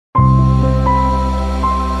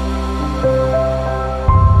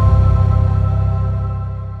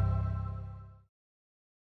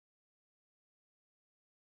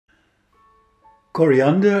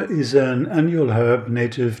Coriander is an annual herb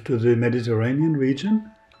native to the Mediterranean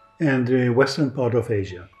region and the western part of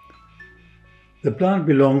Asia. The plant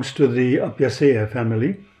belongs to the Apiasea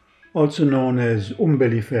family, also known as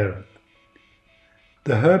umbellifer.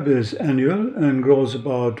 The herb is annual and grows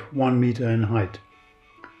about 1 meter in height.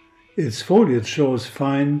 Its foliage shows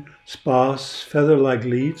fine, sparse, feather-like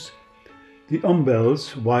leaves. The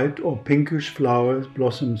umbbells, white or pinkish flowers,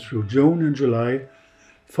 blossom through June and July,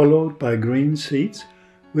 followed by green seeds,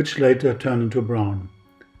 which later turn into brown.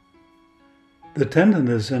 The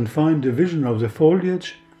tenderness and fine division of the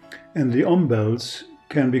foliage and the umbels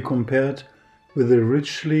can be compared with the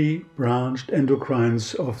richly branched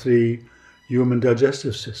endocrines of the human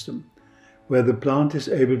digestive system, where the plant is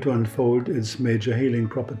able to unfold its major healing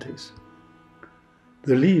properties.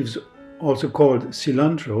 The leaves, also called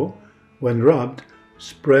cilantro, when rubbed,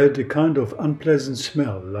 spread a kind of unpleasant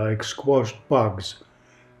smell like squashed bugs,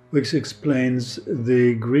 which explains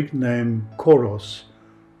the Greek name koros,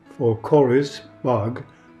 for coris, bug,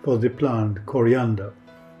 for the plant coriander.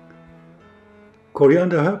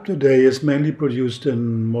 Coriander herb today is mainly produced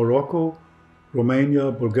in Morocco,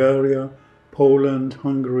 Romania, Bulgaria, Poland,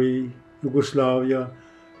 Hungary, Yugoslavia,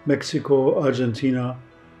 Mexico, Argentina,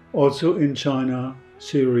 also in China,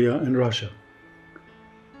 Syria and Russia.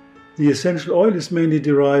 The essential oil is mainly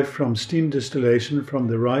derived from steam distillation from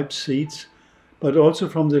the ripe seeds, but also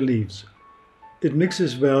from the leaves. It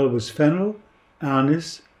mixes well with fennel,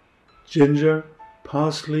 anise, ginger,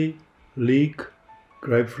 parsley, leek,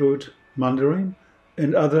 grapefruit, mandarin,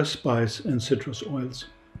 and other spice and citrus oils.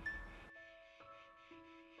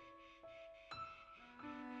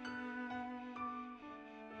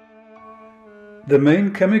 The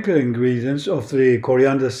main chemical ingredients of the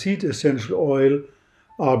coriander seed essential oil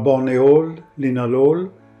are borneol,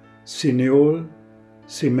 linalool, cineol,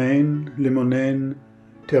 cimane, limonene,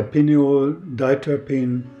 terpineol,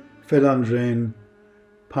 diterpene, phellandrene,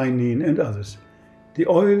 pinene, and others. The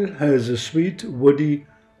oil has a sweet, woody,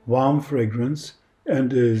 warm fragrance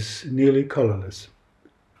and is nearly colorless.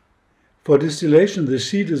 For distillation, the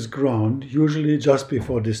seed is ground, usually just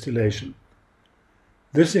before distillation.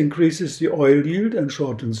 This increases the oil yield and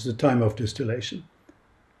shortens the time of distillation.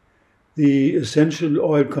 The essential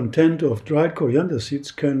oil content of dried coriander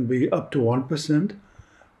seeds can be up to 1%,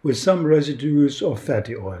 with some residues of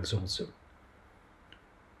fatty oils also.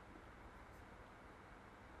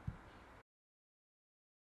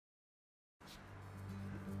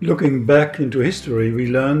 Looking back into history, we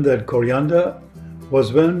learn that coriander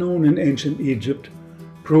was well known in ancient Egypt,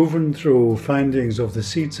 proven through findings of the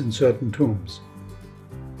seeds in certain tombs.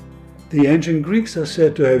 The ancient Greeks are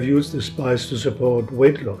said to have used the spice to support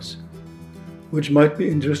weight loss, which might be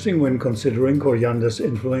interesting when considering coriander's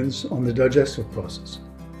influence on the digestive process.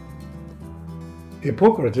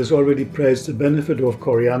 Hypocrate has already praised the benefit of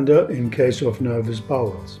coriander in case of nervous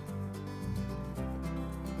bowels.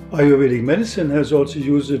 Ayurvedic medicine has also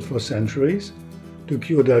used it for centuries to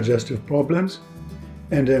cure digestive problems,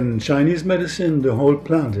 and in Chinese medicine the whole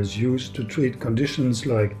plant is used to treat conditions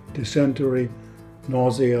like dysentery,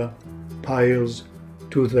 nausea, piles,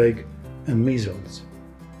 toothache, and measles.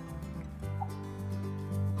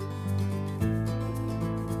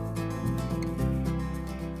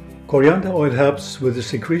 Coriander oil helps with the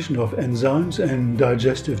secretion of enzymes and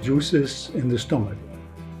digestive juices in the stomach,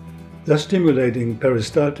 thus stimulating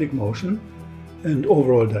peristaltic motion and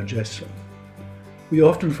overall digestion. We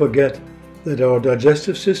often forget that our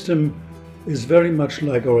digestive system is very much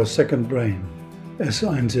like our second brain, as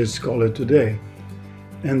scientists call it today,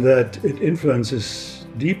 and that it influences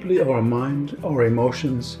deeply our mind, our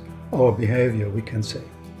emotions, our behavior, we can say.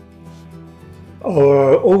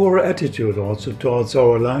 Our overall attitude also towards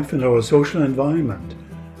our life and our social environment.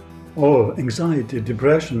 All anxiety,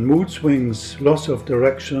 depression, mood swings, loss of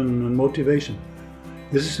direction and motivation,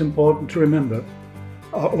 this is important to remember,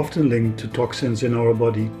 are often linked to toxins in our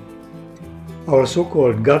body. Our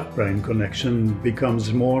so-called gut-brain connection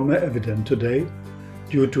becomes more and more evident today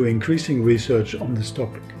due to increasing research on this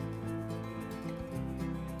topic.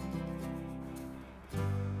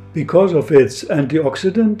 Because of its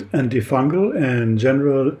antioxidant, antifungal, and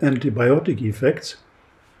general antibiotic effects,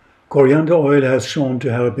 coriander oil has shown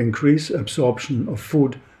to help increase absorption of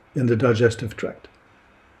food in the digestive tract.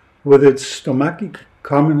 With its stomachic,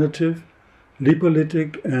 carminative,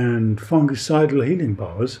 lipolytic, and fungicidal healing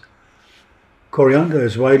powers, coriander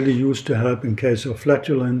is widely used to help in case of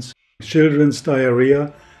flatulence, children's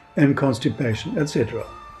diarrhea, and constipation, etc.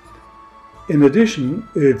 In addition,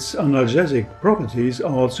 its analgesic properties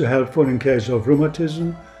are also helpful in case of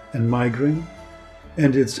rheumatism and migraine,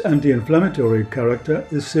 and its anti-inflammatory character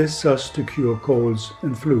assists us to cure colds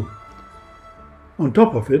and flu. On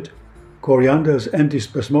top of it, coriander's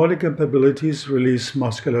antispasmodic capabilities release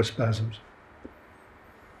muscular spasms.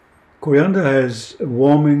 Coriander has a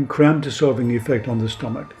warming, cramp-dissolving effect on the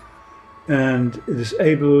stomach, and it is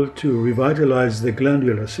able to revitalize the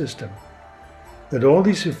glandular system. That all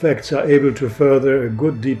these effects are able to further a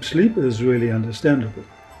good deep sleep is really understandable.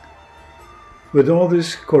 With all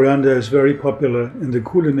this, coriander is very popular in the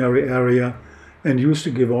culinary area and used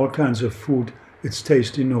to give all kinds of food its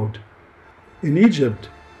tasty note. In Egypt,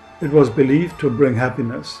 it was believed to bring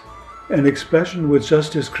happiness, an expression which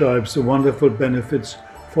just describes the wonderful benefits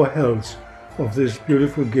for health of this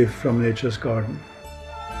beautiful gift from nature's garden.